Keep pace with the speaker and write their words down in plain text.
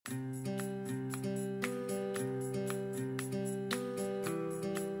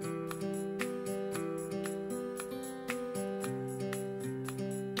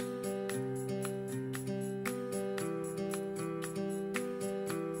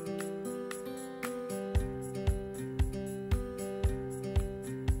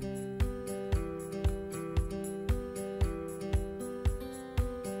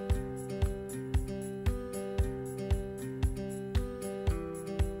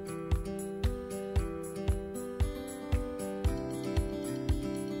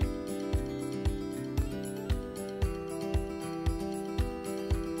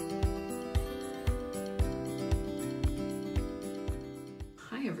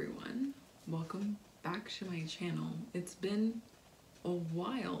everyone, welcome back to my channel. It's been a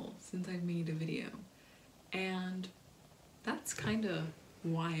while since I've made a video, and that's kind of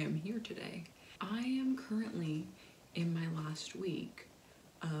why I'm here today. I am currently in my last week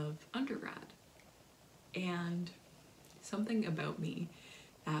of undergrad, and something about me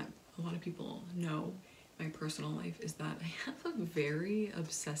that a lot of people know in my personal life is that I have a very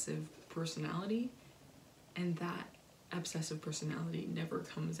obsessive personality, and that obsessive personality never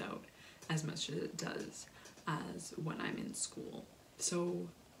comes out as much as it does as when I'm in school. So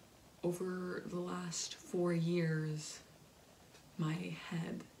over the last 4 years, my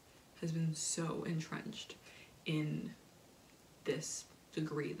head has been so entrenched in this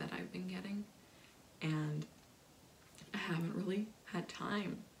degree that I've been getting, and I haven't really had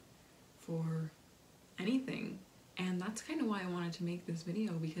time for anything. And that's kind of why I wanted to make this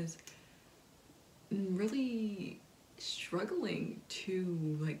video, because I'm really struggling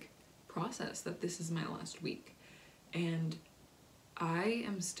to process that this is my last week, and I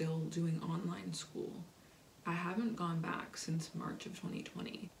am still doing online school. I haven't gone back since March of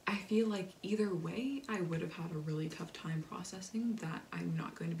 2020. I feel like either way I would have had a really tough time processing that I'm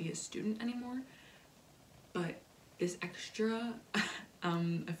not going to be a student anymore, but this extra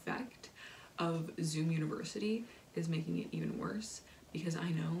effect of Zoom University is making it even worse, because I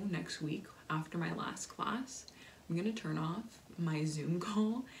know next week after my last class I'm gonna turn off my Zoom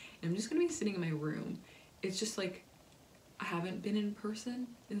call and I'm just gonna be sitting in my room. It's just like I haven't been in person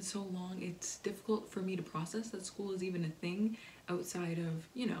in so long. It's difficult for me to process that school is even a thing outside of,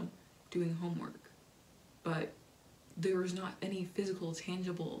 doing homework. But there's not any physical,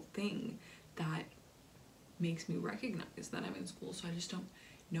 tangible thing that makes me recognize that I'm in school, so I just don't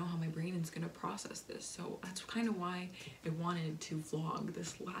know how my brain is gonna process this. So that's kind of why I wanted to vlog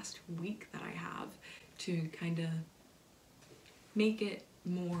this last week that I have, to kind of make it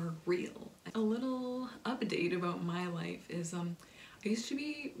more real. A little update about my life is I used to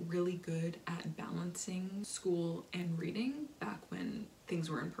be really good at balancing school and reading back when things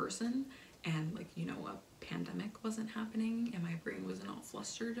were in person and a pandemic wasn't happening and my brain wasn't all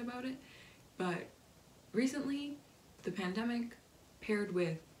flustered about it. But recently the pandemic, paired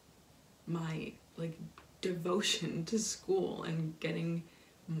with my devotion to school and getting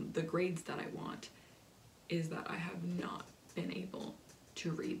the grades that I want, is that I have not been able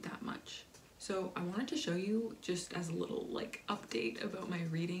to read that much. So I wanted to show you, just as a little update about my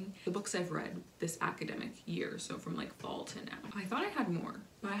reading, the books I've read this academic year, so from fall to now. I thought I had more,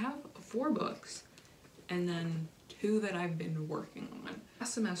 but I have 4 books and then 2 that I've been working on.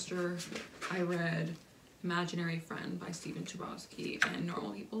 Last semester I read Imaginary Friend by Stephen Chbosky and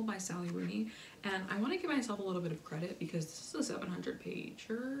Normal People by Sally Rooney, and I want to give myself a little bit of credit because this is a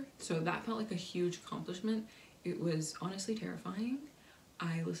 700-pager, so that felt like a huge accomplishment. It was honestly terrifying.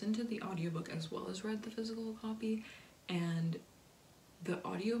 I listened to the audiobook as well as read the physical copy, and the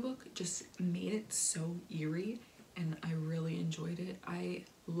audiobook just made it so eerie and I really enjoyed it. I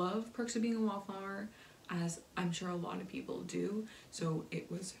love Perks of Being a Wallflower, as I'm sure a lot of people do, so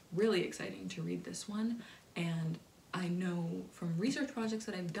it was really exciting to read this one. And I know from research projects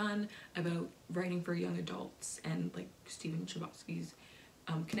that I've done about writing for young adults and Stephen Chbosky's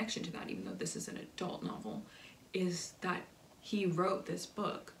connection to that, even though this is an adult novel, is that he wrote this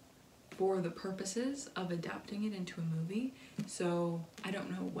book for the purposes of adapting it into a movie. So I don't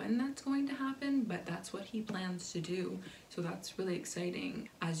know when that's going to happen, but that's what he plans to do. So that's really exciting.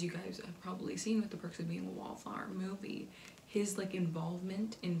 As you guys have probably seen with the Perks of Being a Wallflower movie, his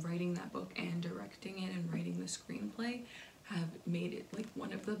involvement in writing that book and directing it and writing the screenplay have made it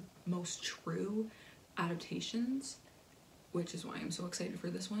one of the most true adaptations, which is why I'm so excited for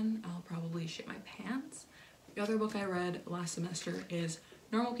this one. I'll probably shit my pants. The other book I read last semester is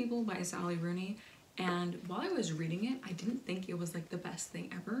Normal People by Sally Rooney, and while I was reading it, I didn't think it was the best thing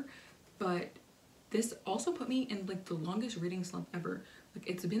ever, but this also put me in the longest reading slump ever.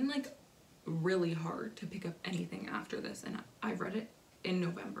 It's been really hard to pick up anything after this, and I read it in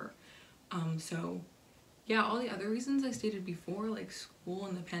November. So yeah, all the other reasons I stated before, school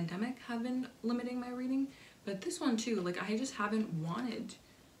and the pandemic, have been limiting my reading, but this one too, I just haven't wanted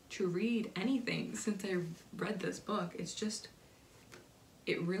to read anything since I read this book. It's just,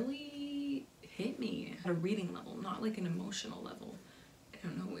 it really hit me at a reading level, not an emotional level. I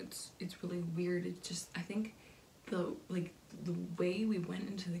don't know, it's really weird. It's just, I think the way we went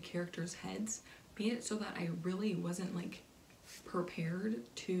into the characters' heads made it so that I really wasn't prepared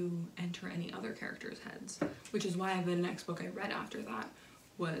to enter any other characters' heads, which is why the next book I read after that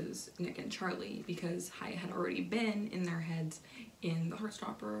was Nick and Charlie, because I had already been in their heads in the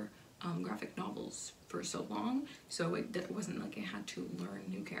Heartstopper graphic novels for so long, so it wasn't like I had to learn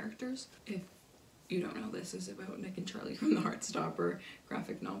new characters. If you don't know, this is about Nick and Charlie from the Heartstopper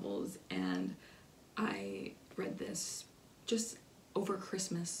graphic novels, and I read this just over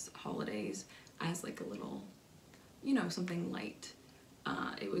Christmas holidays as like a little, you know, something light.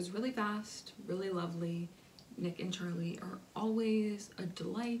 It was really fast, really lovely. Nick and Charlie are always a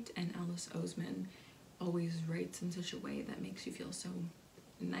delight, and Alice Oseman always writes in such a way that makes you feel so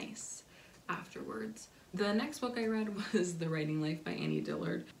nice afterwards. The next book I read was The Writing Life by Annie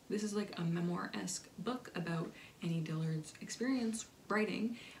Dillard. This is like a memoir-esque book about Annie Dillard's experience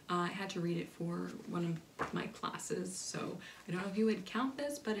writing. I had to read it for one of my classes, so I don't know if you would count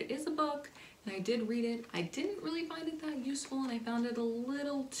this, but it is a book, and I did read it. I didn't really find it that useful, and I found it a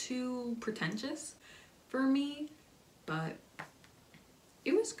little too pretentious for me, but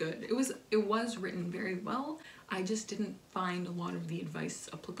it was good. It was written very well. I just didn't find a lot of the advice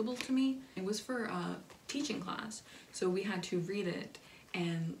applicable to me. It was for a teaching class, so we had to read it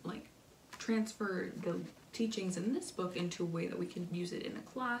and like transfer the teachings in this book into a way that we can use it in a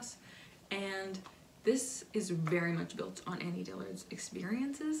class. And this is very much built on Annie Dillard's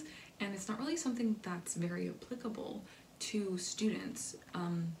experiences, and it's not really something that's very applicable to students,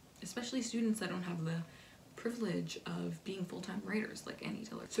 especially students that don't have the privilege of being full-time writers like Annie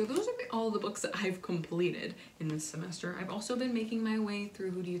Dillard. So those are all the books that I've completed in this semester. I've also been making my way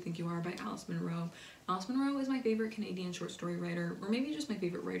through Who Do You Think You Are by Alice Munro. Alice Munro is my favorite Canadian short story writer, or maybe just my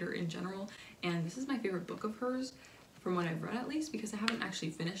favorite writer in general, and this is my favorite book of hers, from what I've read at least, because I haven't actually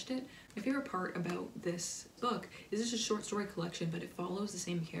finished it. My favorite part about this book is it's a short story collection, but it follows the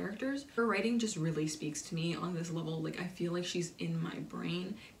same characters. Her writing just really speaks to me on this level. Like, I feel like she's in my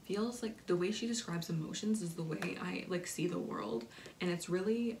brain. Feels like the way she describes emotions is the way I like see the world, and it's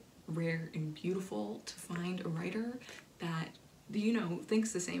really rare and beautiful to find a writer that, you know,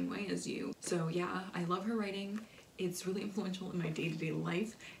 thinks the same way as you. So yeah, I love her writing. It's really influential in my day-to-day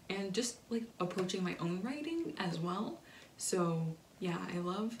life and just like approaching my own writing as well. So yeah, I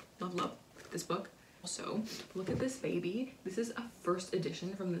love this book. Also, look at this baby. This is a first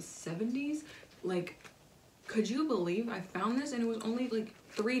edition from the 70s. Like, could you believe I found this and it was only like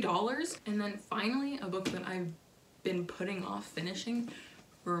 $3? And then finally, a book that I've been putting off finishing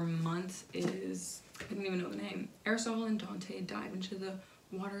for months is, I didn't even know the name, Aristotle and Dante Dive into the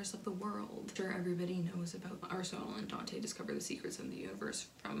Waters of the World. I'm sure everybody knows about Aristotle and Dante Discover the Secrets of the Universe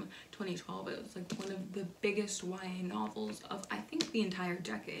from 2012. It was like one of the biggest YA novels of, I think, the entire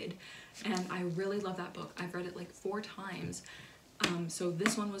decade, and I really love that book. I've read it like 4 times. So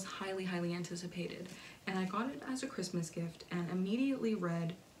this one was highly anticipated, and I got it as a Christmas gift and immediately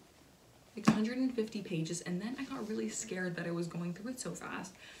read like 150 pages, and then I got really scared that I was going through it so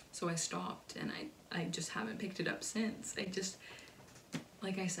fast, so I stopped, and I just haven't picked it up since.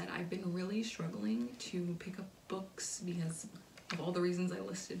 Like I said, I've been really struggling to pick up books because of all the reasons I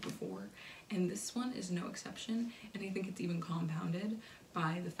listed before, and this one is no exception, and I think it's even compounded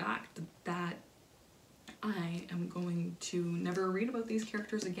by the fact that I am going to never read about these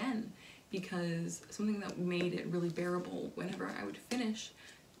characters again, because something that made it really bearable whenever I would finish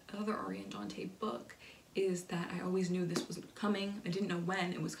another Ari and Dante book is that I always knew this was coming. I didn't know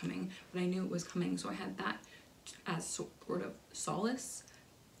when it was coming, but I knew it was coming, so I had that as sort of solace.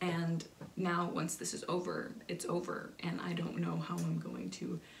 And now once this is over, it's over, and I don't know how I'm going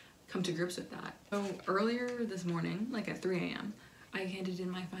to come to grips with that. So earlier this morning, like at 3 a.m., I handed in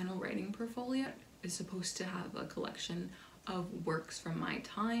my final writing portfolio. It's supposed to have a collection of works from my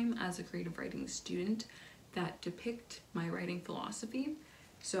time as a creative writing student that depict my writing philosophy.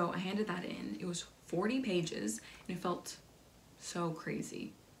 So I handed that in. It was 40 pages, and it felt so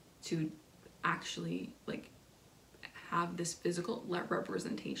crazy to actually like have this physical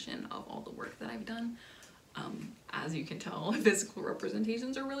representation of all the work that I've done. As you can tell, physical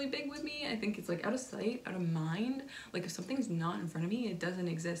representations are really big with me. I think it's like out of sight, out of mind. Like if something's not in front of me, it doesn't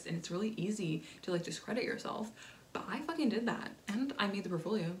exist, and it's really easy to like discredit yourself. But I fucking did that, and I made the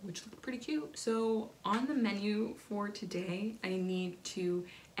portfolio, which looked pretty cute. So on the menu for today, I need to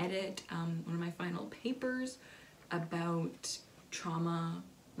edit one of my final papers about trauma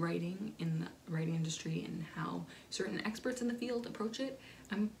writing in the writing industry and how certain experts in the field approach it.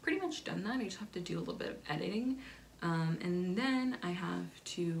 I'm pretty much done that. I just have to do a little bit of editing, and then I have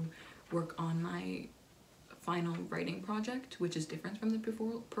to work on my final writing project, which is different from the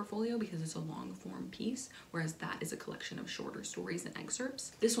portfolio because it's a long form piece, whereas that is a collection of shorter stories and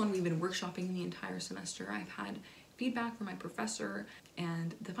excerpts. This one we've been workshopping the entire semester. I've had feedback from my professor,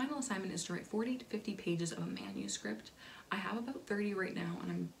 and the final assignment is to write 40 to 50 pages of a manuscript. I have about 30 right now, and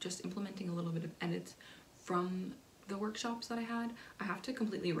I'm just implementing a little bit of edits from the workshops that I had. I have to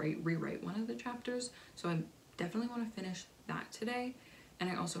completely rewrite one of the chapters, so I definitely want to finish that today. And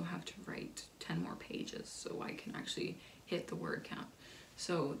I also have to write 10 more pages so I can actually hit the word count.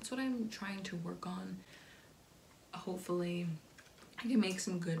 So that's what I'm trying to work on. Hopefully I can make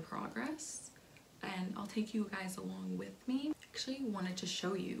some good progress, and I'll take you guys along with me. Actually wanted to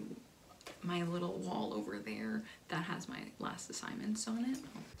show you my little wall over there that has my last assignments on it.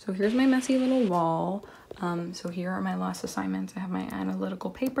 So here's my messy little wall. So here are my last assignments. I have my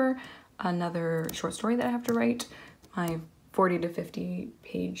analytical paper, another short story that I have to write, my 40 to 50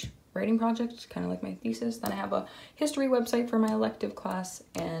 page writing project, kind of like my thesis. Then I have a history website for my elective class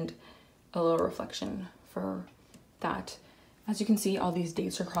and a little reflection for that. As you can see, all these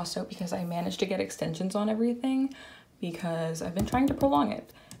dates are crossed out because I managed to get extensions on everything because I've been trying to prolong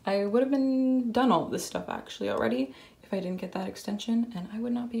it. I would have been done all this stuff actually already if I didn't get that extension, and I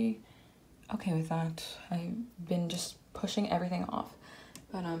would not be okay with that. I've been just pushing everything off.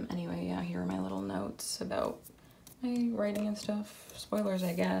 But anyway, yeah, here are my little notes about my writing and stuff. Spoilers,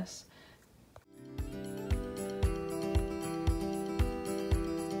 I guess.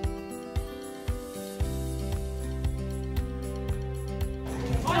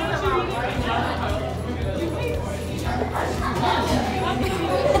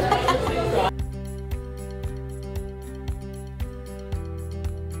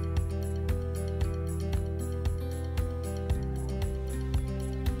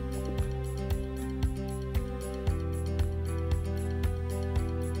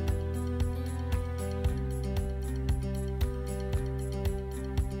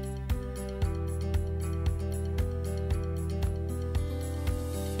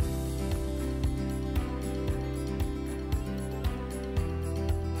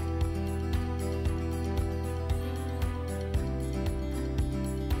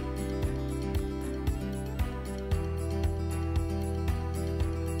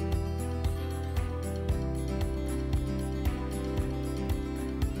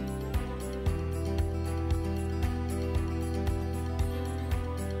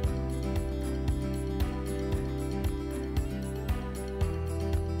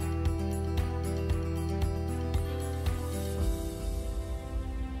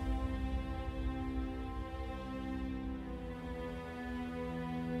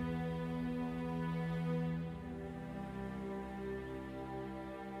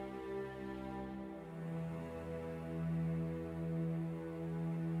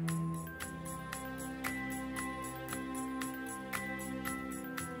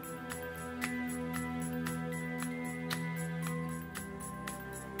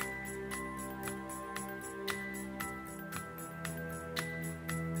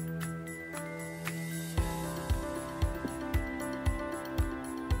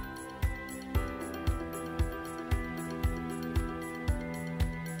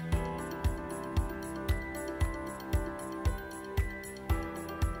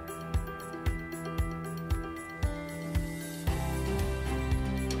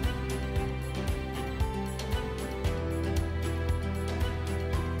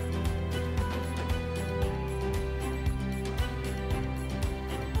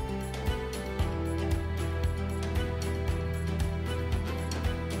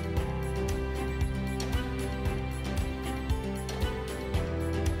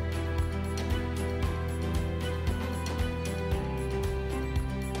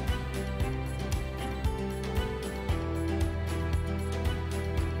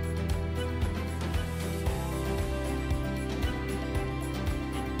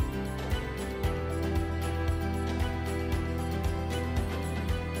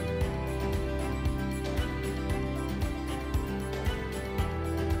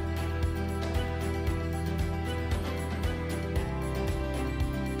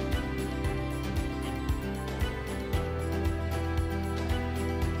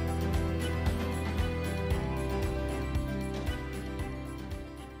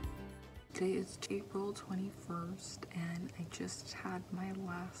 Today is April 21st, and I just had my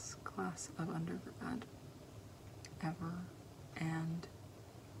last class of undergrad ever, and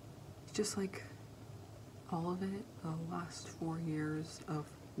just like all of it, the last 4 years of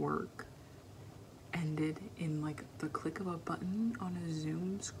work ended in like the click of a button on a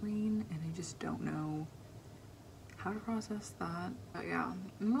Zoom screen, and I just don't know how to process that. But yeah,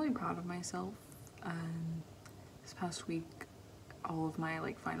 I'm really proud of myself. This past week, all of my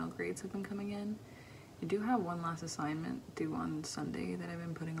like final grades have been coming in. I do have one last assignment due on Sunday that I've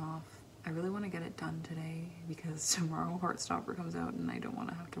been putting off. I really want to get it done today because tomorrow Heartstopper comes out and I don't want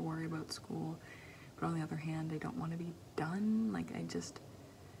to have to worry about school. But on the other hand, I don't want to be done. Like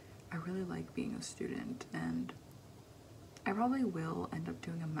I really like being a student, and I probably will end up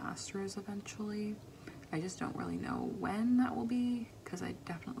doing a master's eventually. I just don't really know when that will be, because I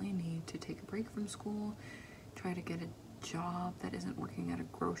definitely need to take a break from school, try to get a job that isn't working at a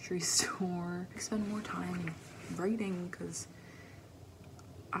grocery store, spend more time writing, because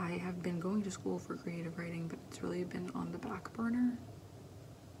I have been going to school for creative writing, but it's really been on the back burner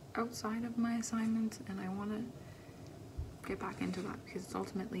outside of my assignments, and I want to get back into that because it's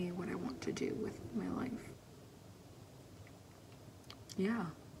ultimately what I want to do with my life. Yeah.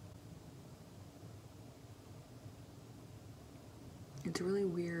 It's really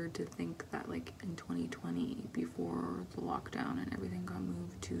weird to think that like in 2020, before the lockdown and everything got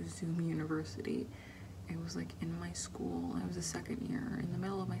moved to Zoom University, I was like in my school. I was a second year, in the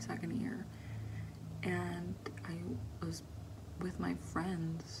middle of my second year, and I was with my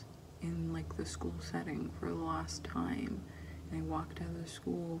friends in like the school setting for the last time, and I walked out of the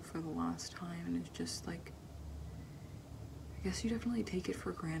school for the last time, and it's just like, I guess you definitely take it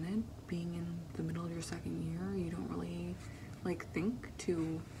for granted being in the middle of your second year. You don't really like think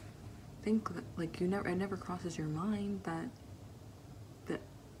that like it never crosses your mind that the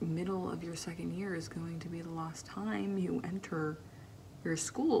middle of your second year is going to be the last time you enter your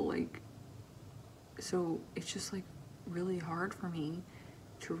school. Like, so it's just like really hard for me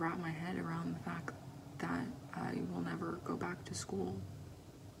to wrap my head around the fact that I will never go back to school.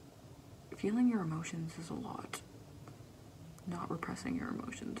 Feeling your emotions is a lot. Not repressing your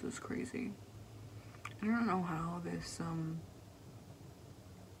emotions is crazy. I don't know how this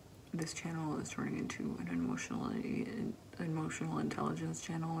channel is turning into an emotional intelligence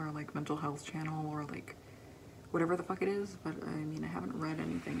channel, or like mental health channel, or like whatever the fuck it is, but I mean, I haven't read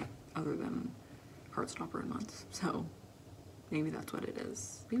anything other than Heartstopper in months, so maybe that's what it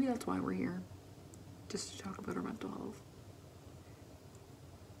is. Maybe that's why we're here, just to talk about our mental health.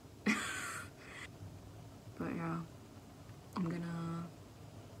 But yeah, I'm gonna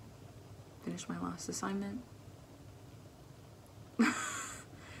finish my last assignment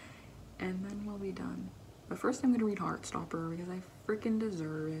and then we'll be done. But first I'm gonna read Heartstopper because I freaking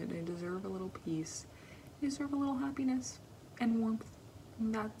deserve it. I deserve a little peace. I deserve a little happiness and warmth.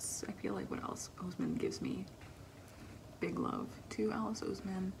 And that's, I feel like, what Alice Oseman gives me. Big love to Alice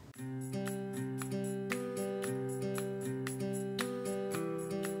Oseman.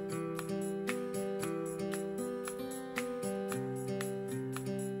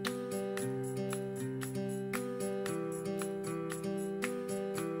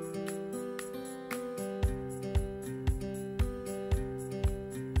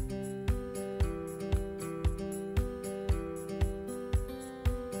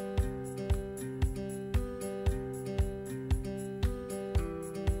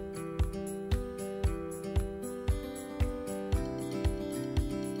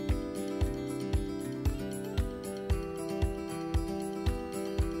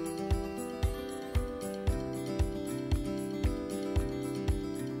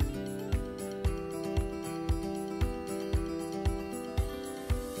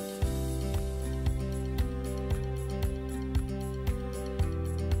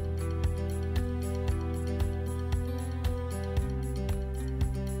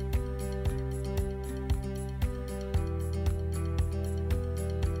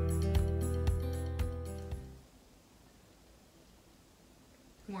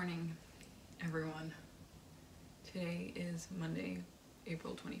 Morning, everyone. Today is Monday,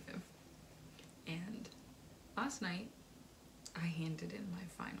 April 25th, and last night I handed in my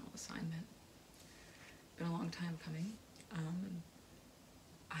final assignment. Been a long time coming.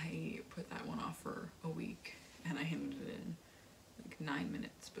 I put that one off for a week, and I handed it in like 9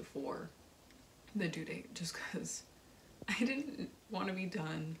 minutes before the due date, just because I didn't want to be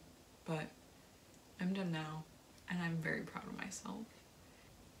done, but I'm done now, and I'm very proud of myself.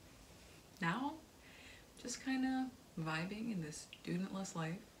 Now, just kind of vibing in this studentless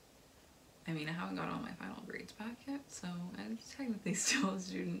life. I mean, I haven't got all my final grades back yet, so I'm technically still a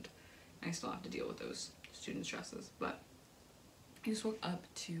student. I still have to deal with those student stresses, but I just woke up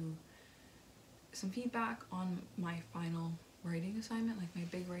to some feedback on my final writing assignment, like my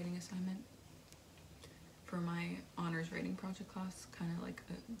big writing assignment for my honors writing project class, kind of like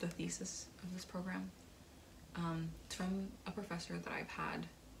the thesis of this program. It's from a professor that I've had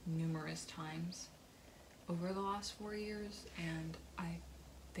numerous times over the last 4 years, and I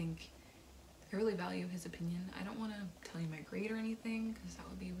think I really value his opinion. I don't want to tell you my grade or anything because that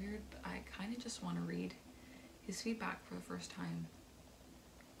would be weird, but I kind of just want to read his feedback for the first time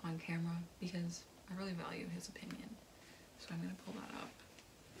on camera because I really value his opinion. So I'm going to pull that up.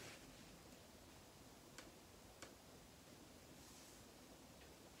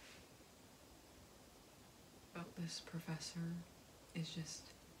 About this professor is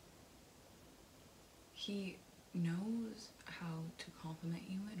just, he knows how to compliment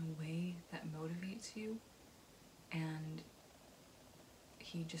you in a way that motivates you, and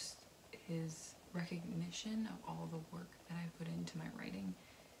his recognition of all the work that I put into my writing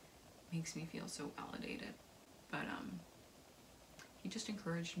makes me feel so validated. But he just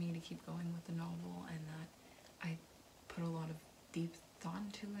encouraged me to keep going with the novel, and that I put a lot of deep thought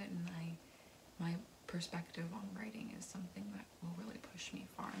into it, and my perspective on writing is something that will really push me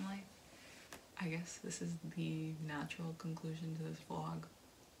far in life. I guess this is the natural conclusion to this vlog.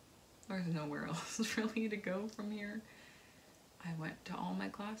 There's nowhere else really to go from here. I went to all my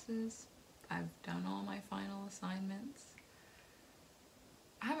classes. I've done all my final assignments.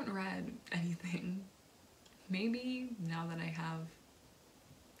 I haven't read anything. Maybe now that I have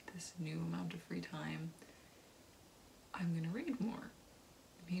this new amount of free time, I'm gonna read more.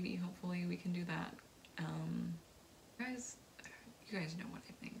 Maybe, hopefully, we can do that. You guys know what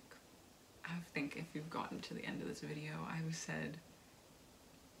I think. I think if you've gotten to the end of this video, I've said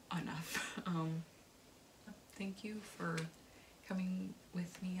enough. Thank you for coming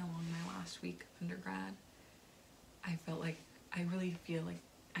with me along my last week of undergrad. I really feel like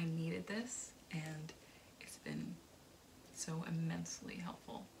I needed this, and it's been so immensely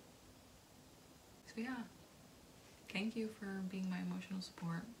helpful. So yeah, thank you for being my emotional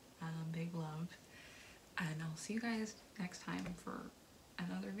support. Big love. And I'll see you guys next time for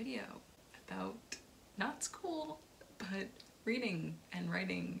another video about not school, but reading and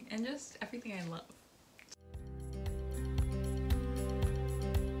writing and just everything I love.